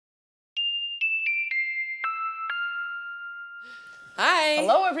Hi.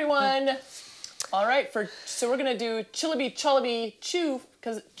 Hello, everyone. All right, so we're gonna do Chillaby Chollaby Chew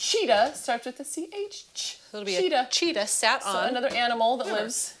because cheetah starts with the CH. It'll be cheetah. a cheetah sat on. So another animal that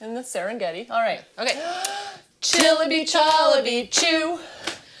lives in the Serengeti. All right. Okay. Chillaby Chollaby Chew.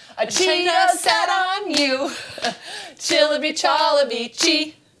 A cheetah sat on you. Chillaby Chollaby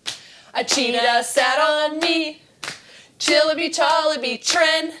Chee. A cheetah sat on me. Chillaby Chollaby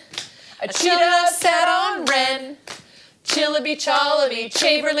Tren. A cheetah sat on Ren. Chillaby Chollaby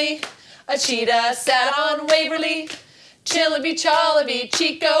Chaverly. A cheetah sat on Waverly. Chillaby Chollaby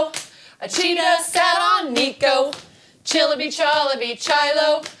Chico. A cheetah sat on Nico. Chillaby Chollaby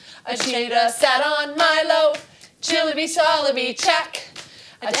Chilo. A cheetah sat on Milo. Chillaby Chollaby Chack.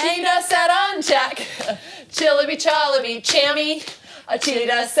 A cheetah sat on Jack. Chillaby Chollaby Chammy. A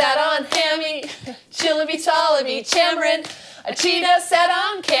cheetah sat on Hammy. Chillaby Chollaby Chamron. A cheetah sat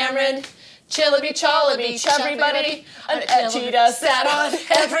on Cameron. Chillaby Chollaby Everybody. A cheetah sat on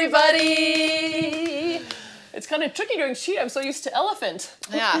everybody. It's kind of tricky doing cheetah. I'm so used to elephant.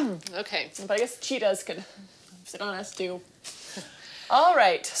 Yeah. Okay. But I guess cheetahs could sit on us too. All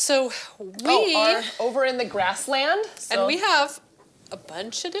right. So we are over in the grassland. And we have a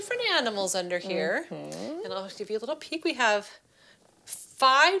bunch of different animals under here. And I'll give you a little peek. We have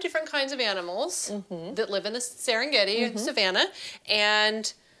 5 different kinds of animals that live in the Serengeti, Savanna.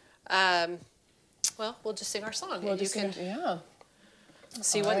 And, well, we'll just sing our song. We'll and you can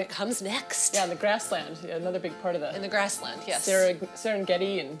see what comes next. Yeah, the grassland. Yeah, another big part of the... In the grassland, yes.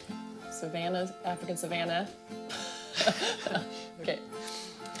 Serengeti and Savanna, African Savanna. Okay.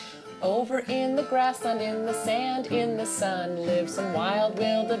 Over in the grassland, in the sand, in the sun, live some wild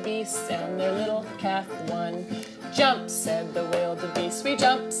wildebeests and their little calf one. Jump, said the wildebeest, we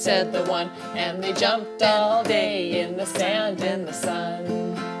jump, said the one, and they jumped all day in the sand, in the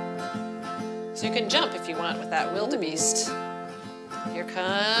sun. So you can jump if you want with that wildebeest. Here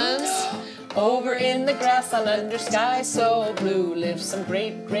comes... Over in the grassland under sky so blue live some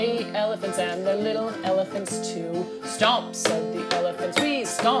great gray elephants and their little elephants too. Stomp, said the elephants, we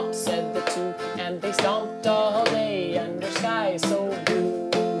stomp, said the 2, and they stomped all day under sky so blue.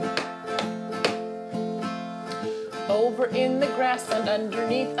 Over in the grassland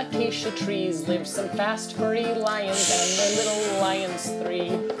underneath acacia trees live some fast furry lions and their little lions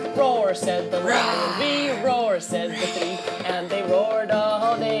 3. Roar, said the lion, we roar, said the 3, and they roared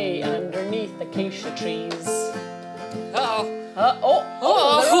all day underneath acacia trees. Uh-oh.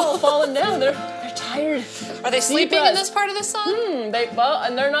 They're all falling down. They're tired. Are they sleeping in this part of the song?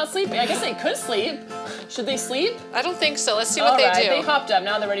 And they're not sleeping. I guess they could sleep. Should they sleep? I don't think so. Let's see what they do. They hopped up.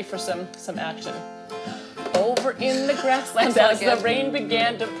 Now they're ready for some action. Over in the grassland as the rain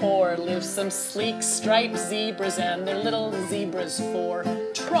began to pour live some sleek striped zebras and their little zebras 4.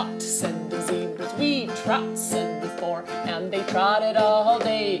 Trot, said the zebras, we trot, said the 4, and they trotted all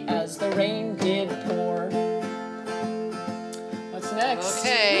day as the rain did pour. What's next?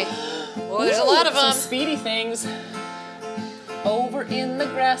 Okay. Well, there's a lot of them. Some speedy things. Over in the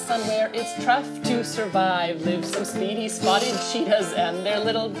grassland where it's tough to survive live some speedy spotted cheetahs and their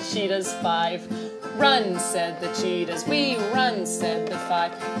little cheetahs 5. Run, said the cheetahs, we run, said the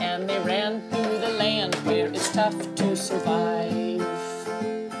 5, and they ran through the land where it's tough to survive.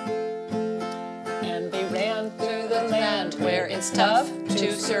 And they ran through the land where it's tough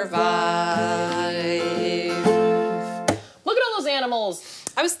to survive. Look at all those animals.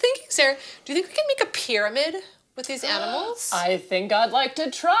 I was thinking, Sarah, do you think we can make a pyramid with these animals? I think I'd like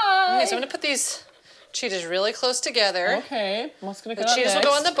to try. Okay, so I'm going to put these cheetahs really close together. Okay, what's going to go The cheetahs will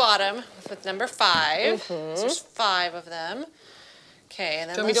go on the bottom with number 5. So there's 5 of them. Okay, and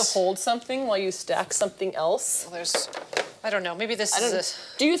then do you want me to hold something while you stack something else? Well, there's, I don't know, maybe this is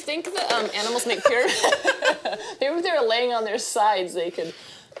Do you think that animals make pyramids? Maybe if they're laying on their sides, they could...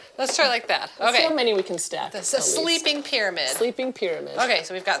 Let's try like that. Let's see how many we can stack. This is a sleeping pyramid. Sleeping pyramid. Okay,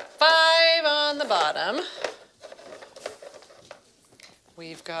 so we've got 5 on the bottom.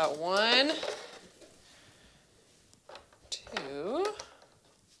 We've got 1, 2,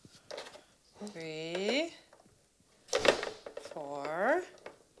 3, 4.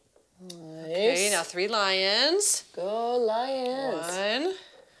 Nice. Okay, now 3 lions. Go lions.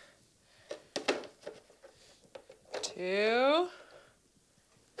 1, 2,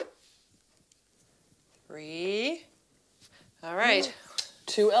 3. All right.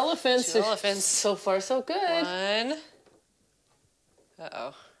 2 elephants. 2 elephants. So far, so good. 1.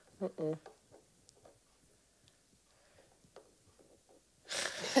 Uh-oh.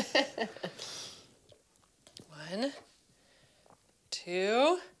 1,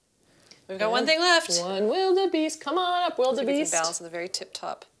 2. We've got 1 thing left. 1 wildebeest. Come on up, wildebeest. Some balance on the very tip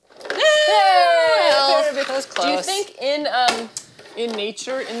top. Well, that was close. Do you think in in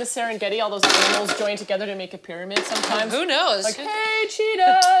nature, in the Serengeti, all those animals join together to make a pyramid sometimes. Who knows? Like, hey,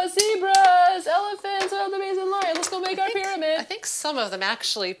 cheetahs, zebras, elephants, wildebeest, and lions, let's go make our pyramid. I think some of them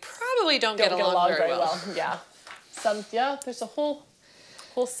actually probably don't get along very well. Yeah. There's a whole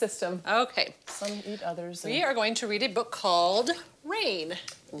system. Okay. Some eat others. We are going to read a book called Rain.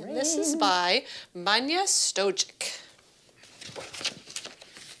 This is by Manja Stojic.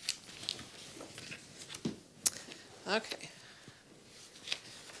 Okay.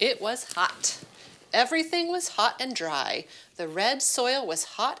 It was hot. Everything was hot and dry. The red soil was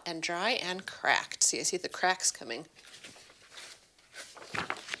hot and dry and cracked. See, I see the cracks coming.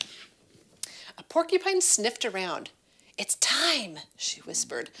 A porcupine sniffed around. It's time, she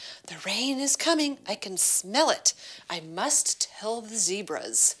whispered. The rain is coming. I can smell it. I must tell the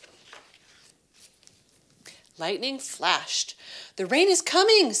zebras. Lightning flashed. The rain is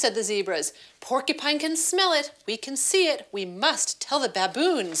coming, said the zebras. Porcupine can smell it. We can see it. We must tell the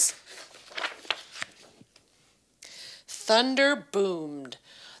baboons. Thunder boomed.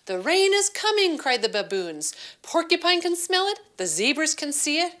 The rain is coming, cried the baboons. Porcupine can smell it. The zebras can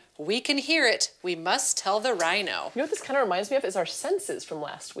see it. We can hear it. We must tell the rhino. You know what this kind of reminds me of is our senses from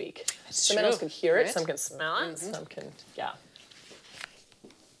last week. Some animals can hear it, some can smell it, some can,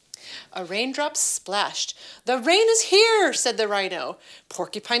 A raindrop splashed. The rain is here, said the rhino.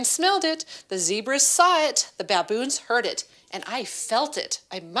 Porcupine smelled it. The zebras saw it. The baboons heard it. And I felt it.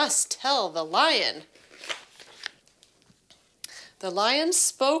 I must tell the lion. The lion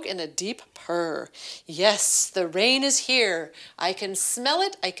spoke in a deep purr. Yes, the rain is here. I can smell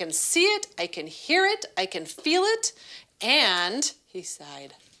it. I can see it. I can hear it. I can feel it. And, he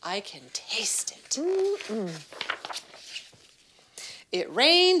sighed, I can taste it. It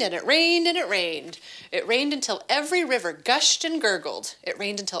rained and it rained and it rained. It rained until every river gushed and gurgled. It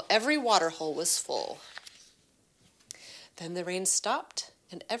rained until every water hole was full. Then the rain stopped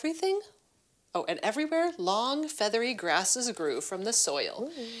and everywhere long feathery grasses grew from the soil.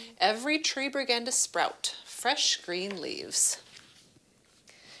 Every tree began to sprout fresh green leaves.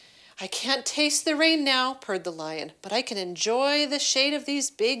 I can't taste the rain now, purred the lion, but I can enjoy the shade of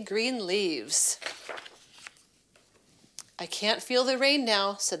these big green leaves. I can't feel the rain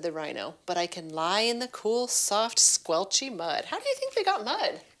now, said the rhino, but I can lie in the cool, soft, squelchy mud. How do you think they got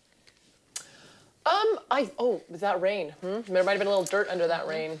mud? That rain. There might have been a little dirt under that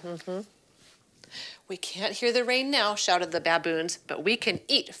rain. We can't hear the rain now, shouted the baboons, but we can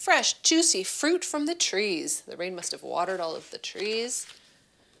eat fresh, juicy fruit from the trees. The rain must have watered all of the trees.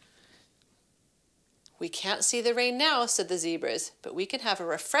 We can't see the rain now, said the zebras, but we can have a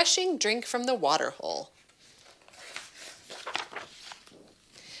refreshing drink from the water hole.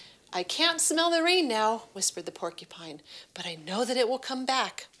 I can't smell the rain now, whispered the porcupine, but I know that it will come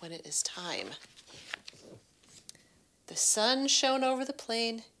back when it is time. The sun shone over the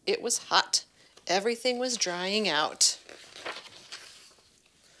plain. It was hot. Everything was drying out.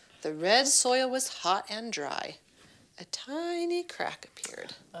 The red soil was hot and dry. A tiny crack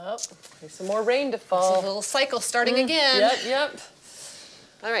appeared. Oh, there's some more rain to fall. It's a little cycle starting again. Yep.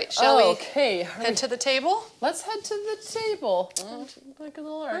 All right, shall we head to the table? Let's head to the table. Like a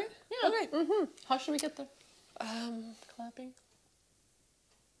little art. Right? Yeah. Okay. How should we get there? Clapping?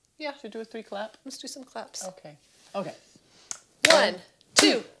 Yeah. Should we do a 3 clap? Let's do some claps. Okay. 1,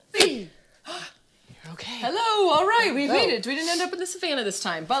 2, 3. You're okay. Hello, all right, we made it. We didn't end up in the savannah this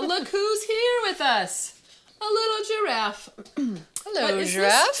time, but look who's here with us. A little giraffe. Hello,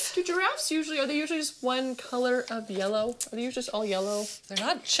 giraffe. Do giraffes are they usually just one color of yellow? Are they usually just all yellow? They're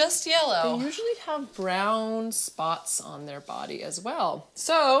not just yellow. They usually have brown spots on their body as well.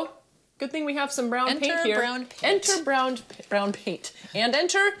 So, good thing we have some brown paint here. Brown paint. Enter brown paint. And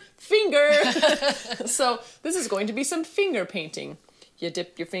enter finger. So, this is going to be some finger painting. You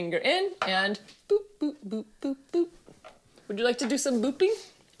dip your finger in and boop, boop, boop, boop, boop. Would you like to do some booping?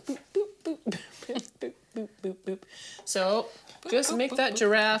 Boop, boop, boop, boop, boop, boop, boop, boop. So just make that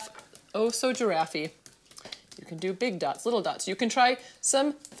giraffe oh so giraffe-y. You can do big dots, little dots. You can try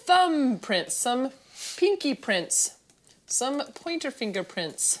some thumb prints, some pinky prints, some pointer finger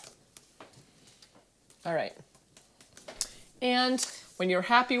prints. All right. And when you're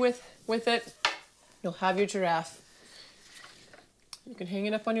happy with it, you'll have your giraffe. You can hang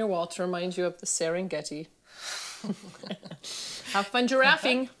it up on your wall to remind you of the Serengeti. Have fun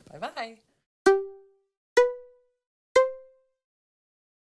giraffing. Bye-bye.